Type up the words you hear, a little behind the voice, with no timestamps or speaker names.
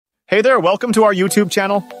Hey there, welcome to our YouTube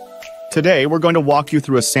channel. Today, we're going to walk you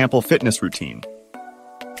through a sample fitness routine.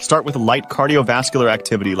 Start with light cardiovascular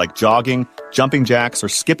activity like jogging, jumping jacks, or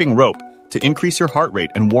skipping rope to increase your heart rate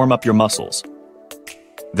and warm up your muscles.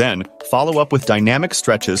 Then, follow up with dynamic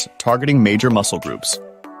stretches targeting major muscle groups.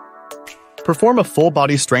 Perform a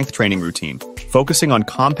full-body strength training routine, focusing on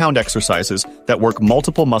compound exercises that work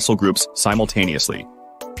multiple muscle groups simultaneously.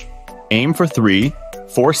 Aim for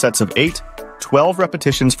 3-4 sets of 8-12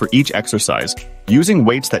 repetitions for each exercise, using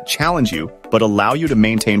weights that challenge you but allow you to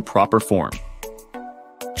maintain proper form.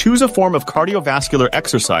 Choose a form of cardiovascular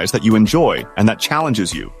exercise that you enjoy and that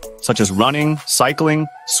challenges you, such as running, cycling,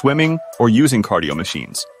 swimming, or using cardio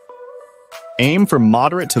machines. Aim for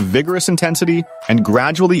moderate to vigorous intensity and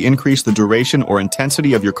gradually increase the duration or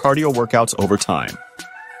intensity of your cardio workouts over time.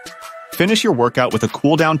 Finish your workout with a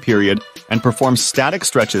cool-down period and perform static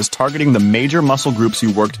stretches targeting the major muscle groups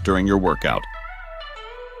you worked during your workout.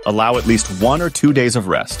 Allow at least 1 or 2 days of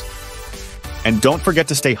rest. And don't forget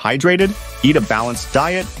to stay hydrated, eat a balanced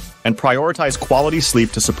diet, and prioritize quality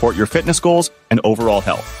sleep to support your fitness goals and overall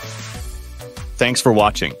health. Thanks for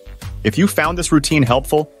watching. If you found this routine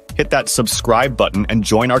helpful, hit that subscribe button and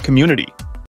join our community.